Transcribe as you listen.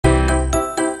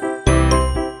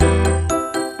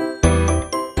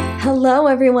Hello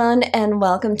everyone and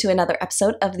welcome to another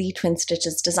episode of the Twin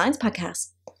Stitches Designs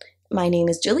podcast. My name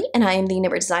is Julie and I am the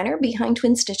knitwear designer behind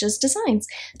Twin Stitches Designs.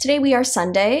 Today we are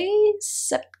Sunday,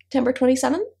 September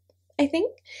 27th, I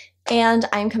think, and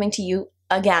I'm coming to you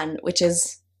again, which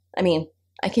is,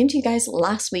 I came to you guys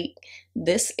last week.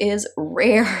 This is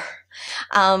rare.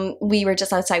 We were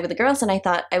just outside with the girls and I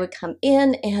thought I would come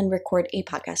in and record a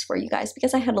podcast for you guys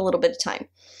because I had a little bit of time.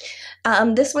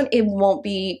 This one, it won't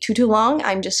be too long.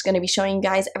 I'm just going to be showing you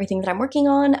guys everything that I'm working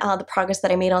on, the progress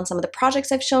that I made on some of the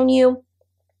projects I've shown you.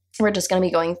 We're just going to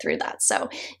be going through that. So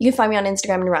you can find me on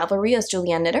Instagram and Ravelry as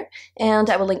Julianne Knitter, and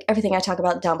I will link everything I talk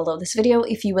about down below this video.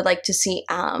 If you would like to see,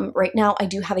 right now I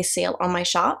do have a sale on my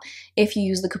shop. If you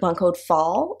use the coupon code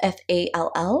FALL,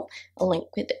 F-A-L-L, a link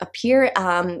would appear,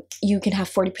 you can have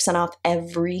 40% off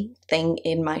everything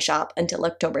in my shop until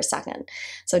October 2nd.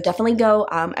 So definitely go.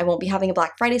 I won't be having a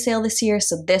Black Friday sale this year,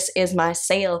 so this is my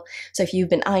sale. So if you've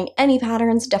been eyeing any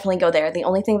patterns, definitely go there. The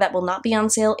only thing that will not be on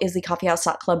sale is the Coffee House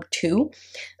Sock Club 2.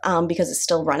 Because it's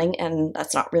still running and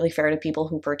that's not really fair to people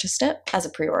who purchased it as a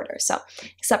pre-order. So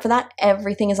except for that,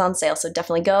 everything is on sale. So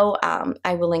definitely go.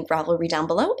 I will link Ravelry down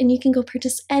below and you can go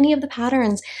purchase any of the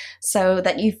patterns so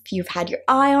that you've had your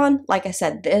eye on. Like I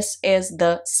said, this is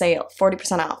the sale,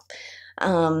 40%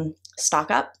 off. Stock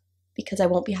up because I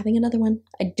won't be having another one.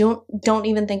 I don't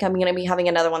even think I'm going to be having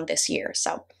another one this year.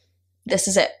 So this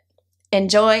is it.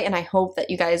 Enjoy, and I hope that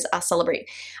you guys celebrate.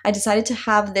 I decided to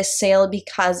have this sale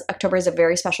because October is a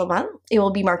very special month. It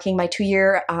will be marking my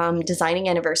 2-year designing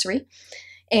anniversary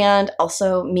and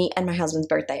also me and my husband's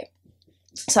birthday.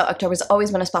 So October's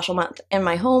always been a special month in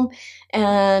my home,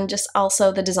 and just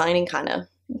also the designing kind of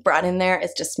brought in there.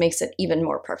 It just makes it even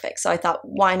more perfect. So I thought,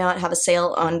 why not have a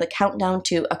sale on the countdown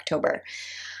to October?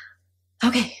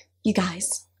 Okay, you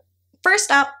guys.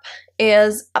 First up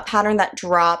is a pattern that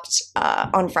dropped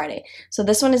on Friday. So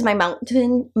this one is my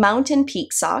Mountain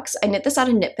Peak socks. I knit this out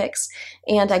of Knit Picks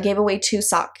and I gave away 2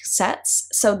 sock sets.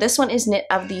 So this one is knit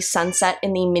of the Sunset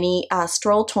in the mini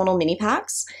Stroll tonal mini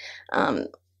packs.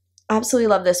 Absolutely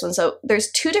love this one. So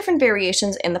there's 2 different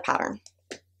variations in the pattern.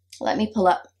 Let me pull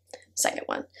up the second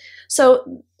one.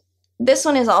 So this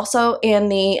one is also in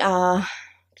the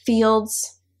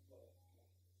Fields,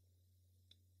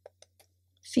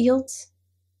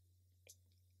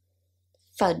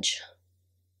 Fudge,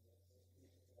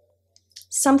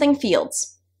 something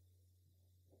Fields.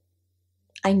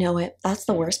 I know it. That's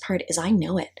the worst part, is I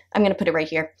know it. I'm going to put it right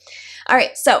here. All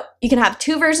right, so you can have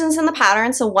 2 versions in the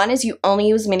pattern. So one is you only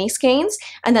use mini skeins,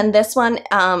 and then this one,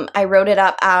 I wrote it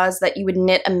up as that you would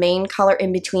knit a main color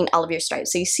in between all of your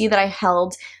stripes. So you see that I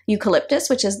held eucalyptus,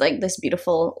 which is like this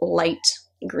beautiful light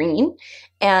green,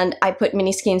 and I put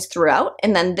mini skeins throughout,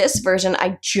 and then this version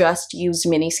I just used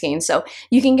mini skeins. So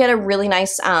you can get a really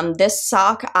nice, this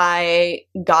sock I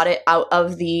got it out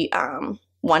of the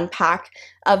 1 pack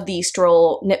of the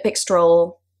Knit Picks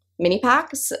Stroll mini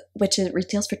packs, which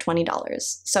retails for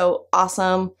 $20. So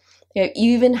awesome. You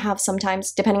even have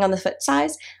sometimes, depending on the foot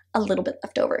size, a little bit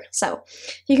left over. So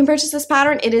you can purchase this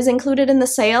pattern. It is included in the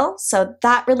sale. So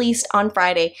that released on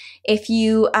Friday. If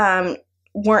you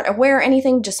weren't aware or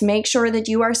anything, just make sure that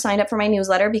you are signed up for my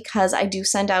newsletter because I do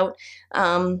send out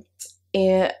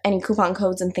any coupon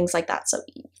codes and things like that. So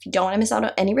if you don't want to miss out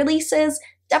on any releases,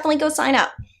 definitely go sign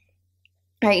up.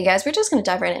 All right, you guys, we're just going to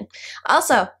dive right in.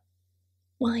 Also,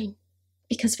 wine,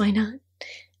 because why not?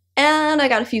 And I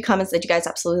got a few comments that you guys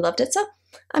absolutely loved it. So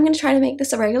I'm going to try to make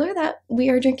this a regular that we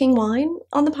are drinking wine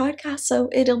on the podcast. So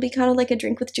it'll be kind of like a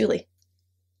drink with Julie.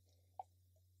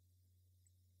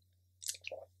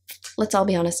 Let's all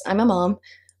be honest, I'm a mom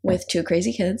with 2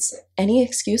 crazy kids. Any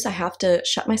excuse I have to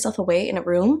shut myself away in a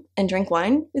room and drink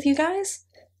wine with you guys,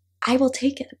 I will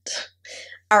take it.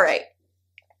 All right.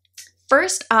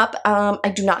 First up,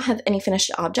 I do not have any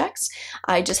finished objects.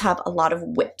 I just have a lot of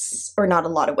whips, or not a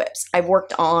lot of whips. I've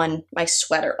worked on my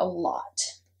sweater a lot.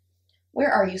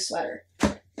 Where are you, sweater?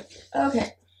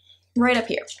 Okay, right up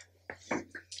here.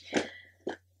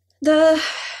 The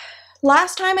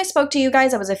last time I spoke to you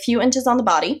guys, I was a few inches on the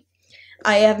body.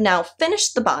 I have now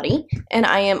finished the body and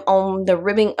I am on the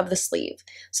ribbing of the sleeve.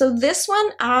 So this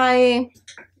one, I'm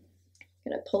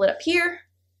gonna pull it up here.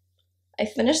 I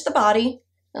finished the body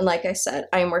and like I said,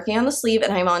 I am working on the sleeve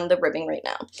and I'm on the ribbing right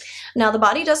now. Now the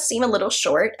body does seem a little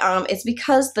short. It's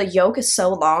because the yoke is so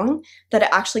long that it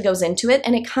actually goes into it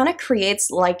and it kind of creates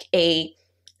like a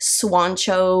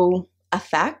swancho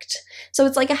effect. So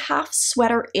it's like a half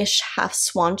sweater-ish, half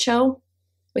swancho,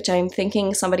 which I'm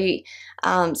thinking somebody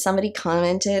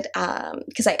commented,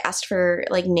 because I asked for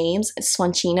like names,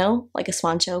 Swanchino, like a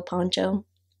swancho poncho.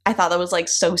 I thought that was like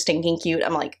so stinking cute.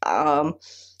 I'm like,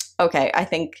 okay, I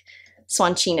think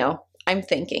Swanchino. I'm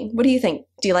thinking. What do you think?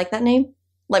 Do you like that name?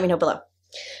 Let me know below.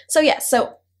 So yeah,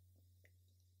 so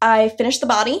I finished the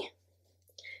body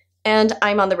and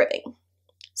I'm on the ribbing.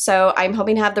 So I'm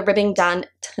hoping to have the ribbing done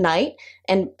tonight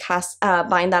and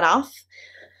bind that off.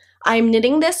 I'm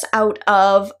knitting this out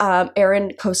of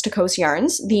Erin Coast to Coast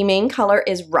yarns. The main color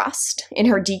is Rust in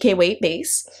her DK weight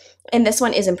base. And this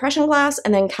one is Impression Glass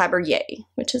and then Cabaret,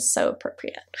 which is so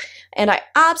appropriate. And I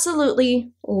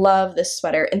absolutely love this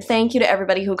sweater. And thank you to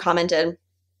everybody who commented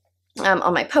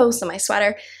on my post, on my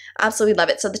sweater. Absolutely love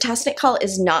it. So the test knit call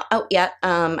is not out yet.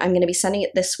 I'm going to be sending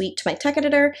it this week to my tech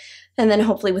editor. And then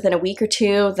hopefully within a week or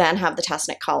two, then have the test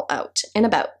knit call out and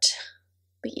about.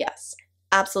 But yes,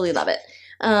 absolutely love it.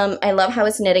 I love how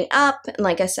it's knitting up. And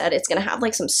like I said, it's going to have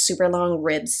like some super long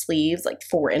rib sleeves, like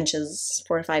 4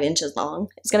 to 5 inches long.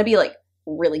 It's going to be like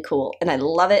really cool. And I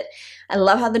love it. I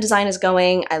love how the design is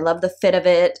going. I love the fit of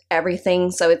it, everything.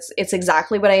 So it's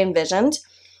exactly what I envisioned.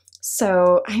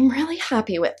 So I'm really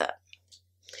happy with it.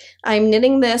 I'm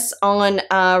knitting this on,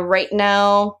 right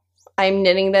now, I'm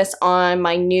knitting this on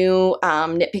my new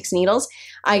Knit Picks needles.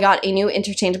 I got a new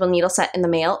interchangeable needle set in the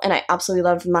mail, and I absolutely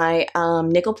love my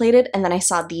nickel plated. And then I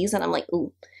saw these, and I'm like,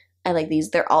 ooh, I like these.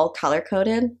 They're all color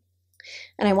coded.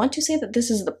 And I want to say that this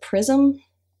is the Prism.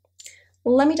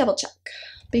 Let me double check,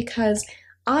 because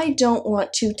I don't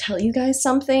want to tell you guys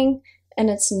something, and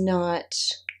it's not.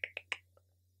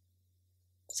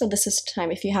 So this is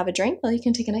time. If you have a drink, well, you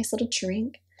can take a nice little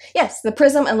drink. Yes, the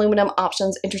Prism Aluminum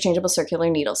Options Interchangeable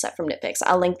Circular Needle Set from Knit Picks.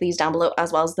 I'll link these down below,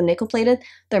 as well as the nickel plated.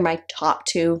 They're my top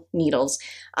 2 needles.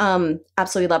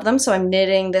 Absolutely love them. So I'm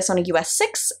knitting this on a US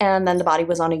 6, and then the body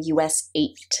was on a US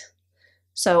 8.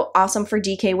 So awesome for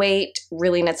DK weight,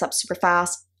 really knits up super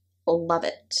fast. Love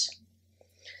it.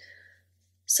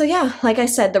 So yeah, like I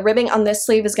said, the ribbing on this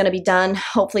sleeve is going to be done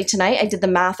hopefully tonight. I did the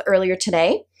math earlier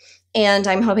today. And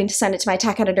I'm hoping to send it to my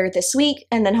tech editor this week,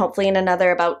 and then hopefully in another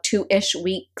about 2-ish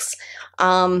weeks,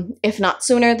 if not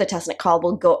sooner, the test knit call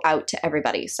will go out to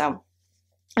everybody. So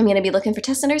I'm going to be looking for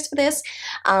test knitters for this.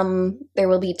 There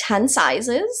will be 10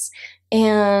 sizes,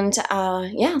 and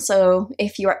yeah, so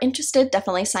if you are interested,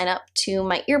 definitely sign up to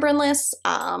my earburn list,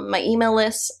 my email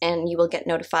list, and you will get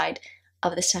notified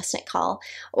of this test knit call,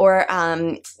 or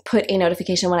put a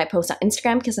notification when I post on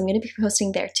Instagram, because I'm going to be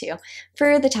posting there too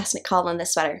for the test knit call on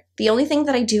this sweater. The only thing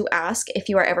that I do ask, if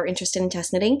you are ever interested in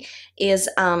test knitting, is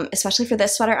especially for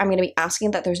this sweater, I'm going to be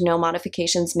asking that there's no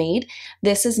modifications made.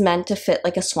 This is meant to fit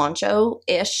like a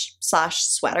swancho-ish /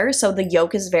 sweater, so the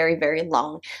yoke is very, very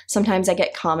long. Sometimes I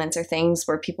get comments or things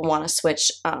where people want to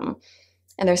switch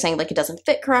and they're saying like it doesn't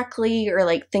fit correctly or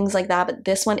like things like that, but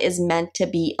this one is meant to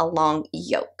be a long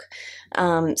yoke.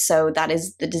 So that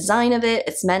is the design of it.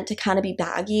 It's meant to kind of be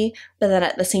baggy, but then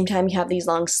at the same time you have these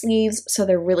long sleeves, so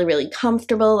they're really, really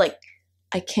comfortable. Like,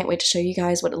 I can't wait to show you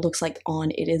guys what it looks like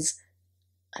on. It is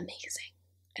amazing,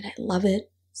 and I love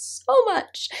it so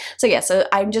much. So yeah, so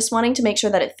I'm just wanting to make sure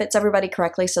that it fits everybody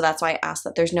correctly, so that's why I asked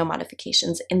that there's no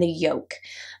modifications in the yoke,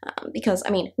 because I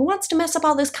mean, who wants to mess up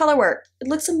all this color work? It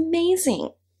looks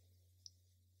amazing.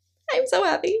 I'm so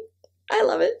happy. I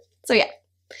love it. So yeah,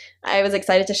 I was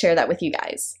excited to share that with you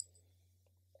guys.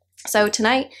 So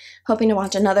tonight, hoping to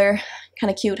watch another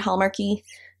kind of cute Hallmarky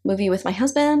movie with my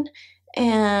husband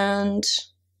and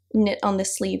knit on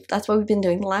this sleeve. That's what we've been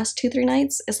doing the last 2-3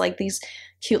 nights, is like these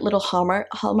cute little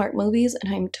Hallmark movies,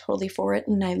 and I'm totally for it,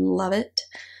 and I love it.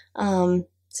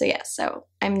 So yeah, so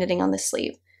I'm knitting on this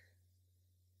sleeve.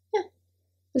 Yeah,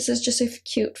 this is just a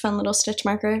cute, fun little stitch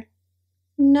marker.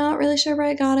 Not really sure where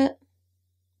I got it.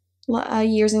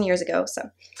 Years and years ago. So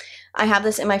I have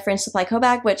this in my Fringe Supply Co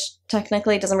bag, which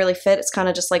technically doesn't really fit. It's kind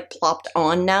of just like plopped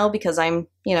on now because I'm,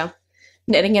 you know,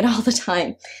 knitting it all the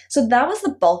time. So that was the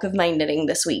bulk of my knitting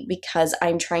this week, because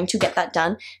I'm trying to get that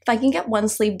done. If I can get one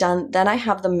sleeve done, then I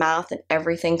have the math and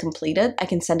everything completed. I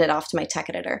can send it off to my tech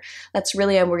editor. That's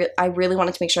really, I really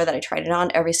wanted to make sure that I tried it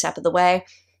on every step of the way.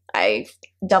 I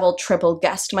double, triple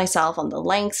guessed myself on the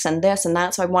lengths and this and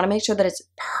that, so I want to make sure that it's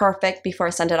perfect before I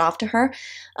send it off to her,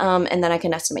 and then I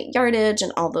can estimate yardage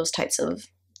and all those types of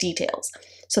details.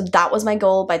 So that was my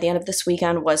goal by the end of this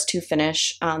weekend, was to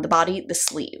finish the body, the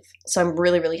sleeve. So I'm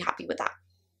really, really happy with that.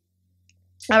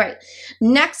 All right,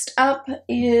 next up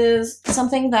is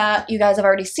something that you guys have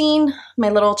already seen, my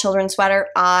little children's sweater.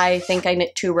 I think I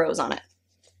knit 2 rows on it.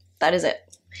 That is it.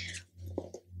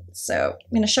 So I'm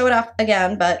going to show it off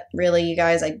again, but really, you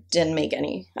guys, I didn't make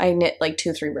any. I knit like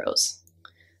 2-3 rows.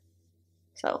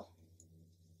 So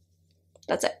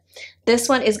that's it. This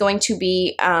one is going to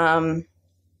be the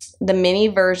mini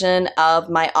version of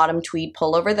my autumn tweed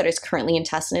pullover that is currently in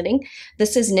test knitting.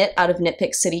 This is knit out of Knit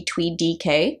Picks City Tweed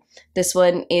DK. This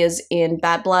one is in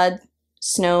Bad Blood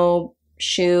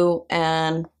snowshoe,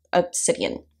 and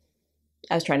obsidian.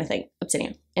 I was trying to think.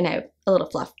 Obsidian. And I have a little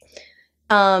fluff.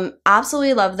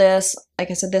 Absolutely love this. Like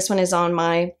I said, this one is on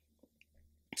my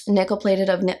nickel plated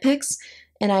of Knit Picks,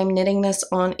 and I'm knitting this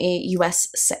on a US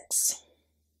 6.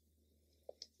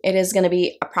 It is going to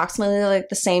be approximately like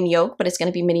the same yoke, but it's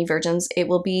going to be mini versions. It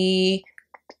will be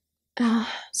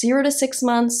 0 to 6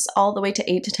 months all the way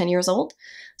to 8 to 10 years old.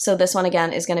 So this one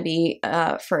again is going to be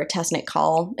for a test knit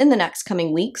call in the next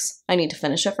coming weeks. I need to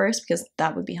finish it first because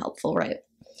that would be helpful, right?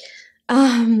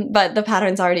 But the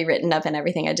pattern's already written up and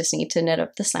everything. I just need to knit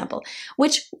up the sample,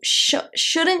 which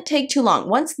shouldn't take too long.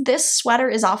 Once this sweater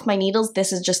is off my needles,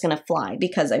 this is just going to fly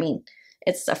because, I mean,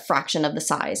 it's a fraction of the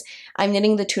size. I'm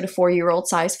knitting the 2 to 4 year old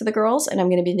size for the girls, and I'm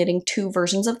going to be knitting 2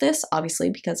 versions of this, obviously,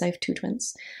 because I have 2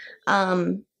 twins.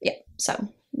 Yeah, so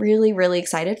really, really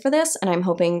excited for this, and I'm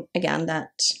hoping, again, that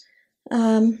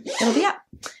it'll be up.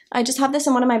 I just have this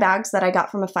in one of my bags that I got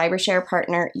from a fiber share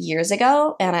partner years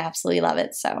ago, and I absolutely love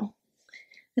it, so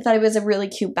I thought it was a really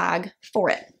cute bag for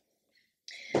it.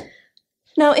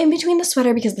 Now, in between the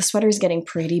sweater, because the sweater is getting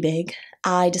pretty big,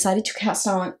 I decided to cast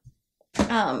on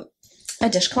a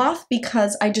dishcloth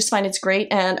because I just find it's great,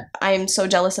 and I'm so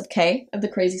jealous of Kay, of the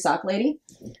Crazy Sock Lady,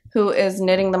 who is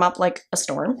knitting them up like a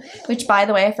storm. Which, by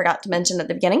the way, I forgot to mention at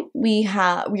the beginning, we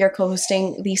are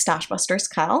co-hosting the Busters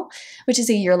KAL, which is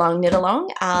a year-long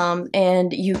knit-along,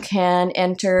 and you can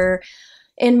enter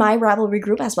in my Ravelry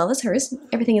group as well as hers.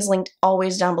 Everything is linked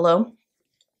always down below.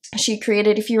 She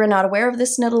created, if you are not aware of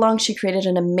this knit-along, she created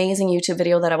an amazing YouTube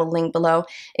video that I will link below.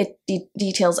 It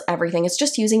details everything. It's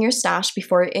just using your stash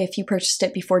if you purchased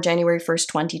it before January 1st,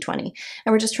 2020.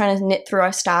 And we're just trying to knit through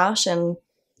our stash and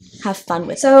have fun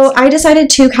with it. So I decided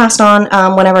to cast on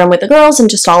whenever I'm with the girls and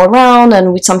just all around,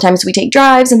 and sometimes we take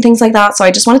drives and things like that. So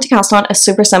I just wanted to cast on a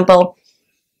super simple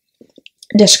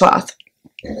dishcloth.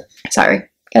 Sorry,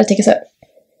 gotta take a sip.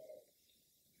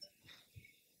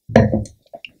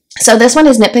 So this one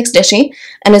is Knit Picks Dishie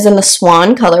and is in the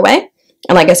Swan colorway.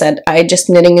 And like I said, I just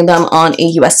knitting them on a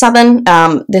US 7.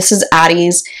 This is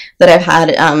Addie's that I've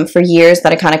had for years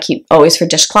that I kind of keep always for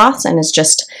dishcloths, and it's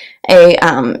just a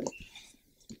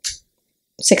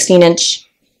 16-inch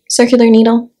circular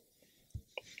needle.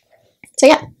 So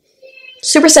yeah,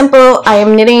 super simple. I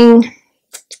am knitting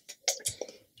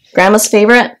Grandma's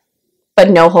favorite, but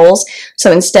no holes.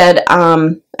 So instead,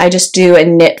 I just do a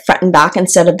knit front and back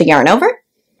instead of the yarn over.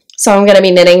 So I'm going to be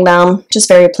knitting them just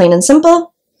very plain and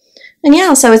simple. And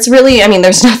yeah, so it's really, I mean,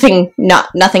 there's nothing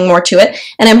more to it.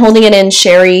 And I'm holding it in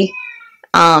Sherry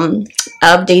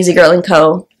of Daisy Girl &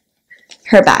 Co.,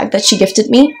 her bag that she gifted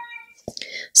me.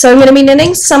 So I'm going to be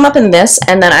knitting some up in this,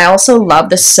 and then I also love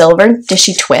the silver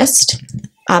Dishie twist.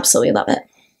 Absolutely love it.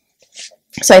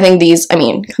 So I think these, I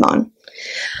mean, come on.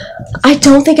 I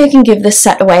don't think I can give this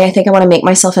set away. I think I want to make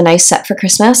myself a nice set for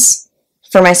Christmas.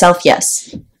 For myself,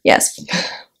 yes. Yes.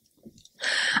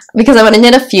 Because I want to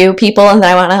knit a few people, and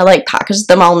then I want to like package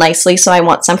them all nicely, so I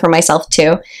want some for myself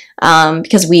too.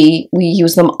 Because we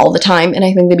use them all the time, and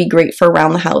I think they'd be great for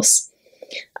around the house.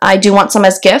 I do want some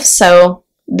as gifts, so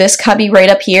this cubby right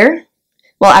up here,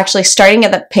 well, actually starting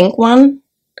at the pink one,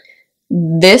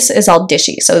 this is all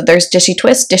Dishie. So there's Dishie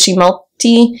Twist, Dishie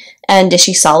Multi, and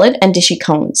Dishie Solid, and Dishie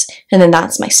Cones. And then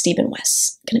that's my Stephen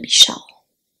West. Gonna be Shawl.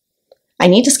 I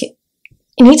need to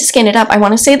scan it up. I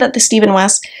want to say that the Stephen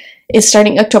West is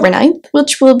starting October 9th,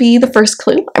 which will be the first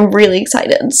clue. I'm really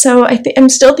excited. So I'm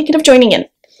still thinking of joining in.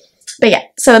 But yeah,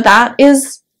 so that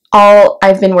is all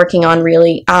I've been working on,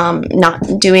 really.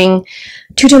 Not doing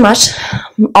too much.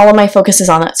 All of my focus is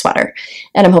on that sweater,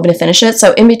 and I'm hoping to finish it.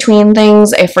 So in between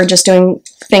things, if we're just doing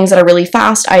things that are really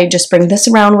fast, I just bring this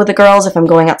around with the girls. If I'm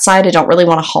going outside, I don't really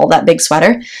want to haul that big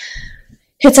sweater.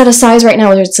 It's at a size right now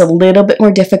where it's a little bit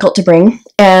more difficult to bring,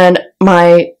 and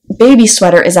my baby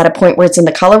sweater is at a point where it's in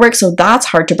the color work, so that's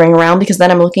hard to bring around because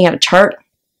then I'm looking at a chart,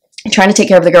 trying to take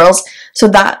care of the girls. So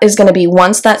that is going to be,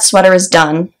 once that sweater is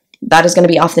done, that is going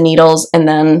to be off the needles, and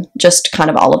then just kind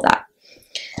of all of that.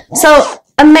 So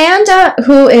Amanda,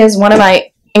 who is one of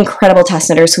my incredible test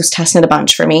knitters who's test knit a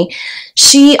bunch for me,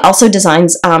 she also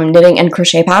designs knitting and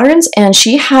crochet patterns, and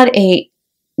she had a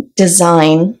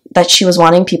design that she was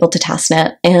wanting people to test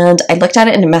knit, and I looked at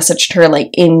it and messaged her like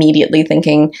immediately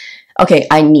thinking, okay,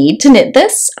 I need to knit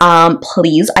this.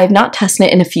 Please, I've not test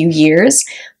knit in a few years,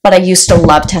 but I used to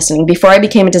love test knitting. Before I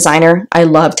became a designer, I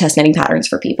loved test knitting patterns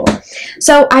for people.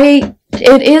 So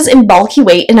it is in bulky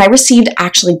weight, and I received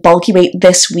actually bulky weight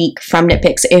this week from Knit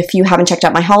Picks. If you haven't checked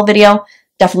out my haul video,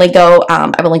 definitely go. I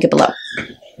will link it below.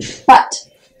 But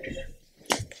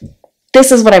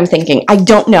this is what I'm thinking. I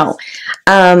don't know.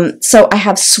 So I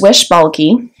have Swish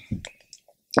bulky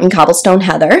and Cobblestone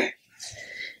Heather.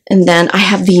 And then I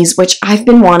have these, which I've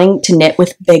been wanting to knit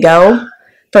with Biggo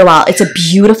for a while. It's a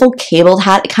beautiful cabled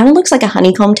hat. It kind of looks like a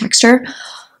honeycomb texture.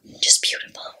 Just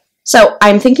beautiful. So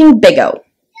I'm thinking Biggo.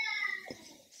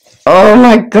 Oh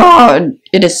my god.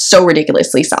 It is so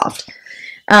ridiculously soft.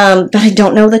 But I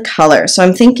don't know the color. So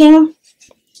I'm thinking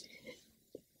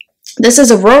this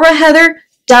is Aurora Heather,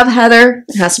 Dove Heather.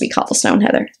 It has to be Cobblestone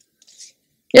Heather.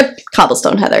 Yep,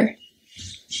 Cobblestone Heather.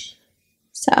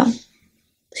 So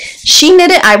she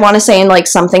knit it, I want to say, in like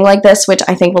something like this, which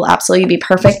I think will absolutely be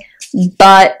perfect.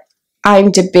 But I'm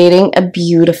debating a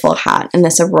beautiful hat in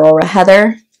this Aurora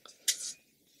Heather.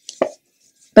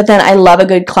 But then I love a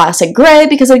good classic gray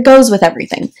because it goes with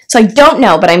everything. So I don't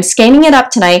know, but I'm scanning it up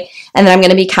tonight, and then I'm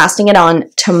going to be casting it on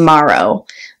tomorrow.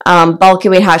 Bulky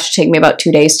weight hat should take me about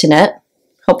 2 days to knit,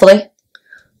 hopefully.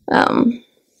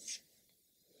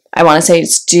 I want to say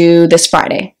it's due this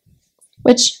Friday,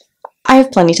 which I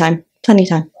have plenty of time. Plenty of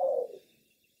time.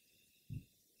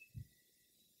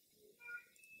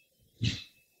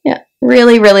 Yeah,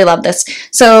 really, really love this.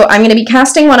 So I'm going to be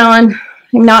casting one on.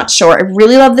 I'm not sure. I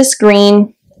really love this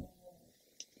green,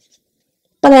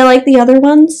 but I like the other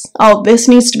ones. Oh, this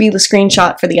needs to be the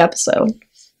screenshot for the episode.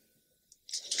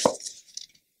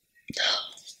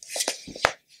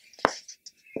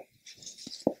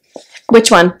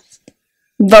 Which one?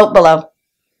 Vote below.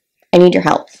 I need your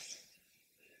help.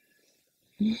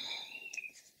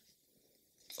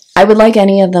 I would like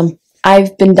any of them.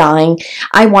 I've been dying.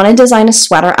 I want to design a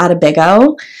sweater out of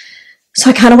Biggo, so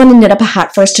I kind of want to knit up a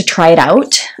hat first to try it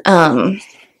out.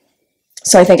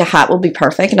 So I think a hat will be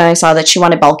perfect, and I saw that she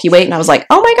wanted bulky weight, and I was like,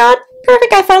 oh my god,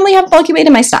 perfect, I finally have bulky weight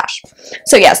in my stash.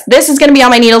 So yes, this is going to be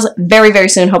on my needles very, very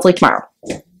soon, hopefully tomorrow.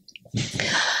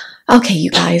 Okay,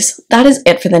 you guys, that is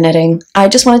it for the knitting. I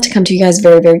just wanted to come to you guys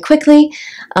very, very quickly.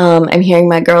 I'm hearing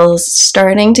my girls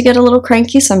starting to get a little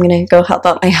cranky, so I'm going to go help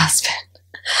out my husband.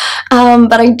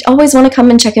 But I always want to come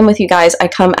and check in with you guys. I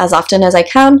come as often as I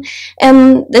can,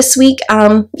 and this week,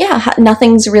 yeah,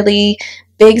 nothing's really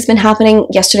big's been happening.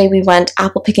 Yesterday we went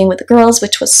apple picking with the girls,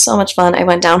 which was so much fun. I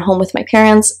went down home with my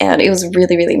parents, and it was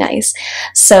really, really nice.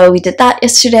 So we did that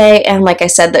yesterday, and like I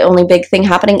said, the only big thing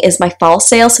happening is my fall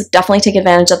sale, so definitely take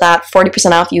advantage of that.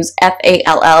 40% off, use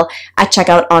FALL at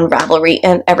checkout on Ravelry,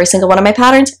 and every single one of my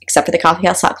patterns, except for the Coffee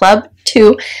House Hot Club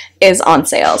 2, is on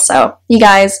sale. So you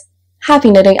guys,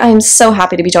 happy knitting. I am so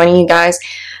happy to be joining you guys.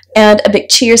 And a big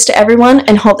cheers to everyone,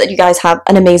 and hope that you guys have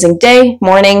an amazing day,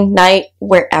 morning, night,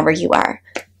 wherever you are.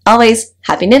 Always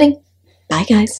happy knitting. Bye, guys.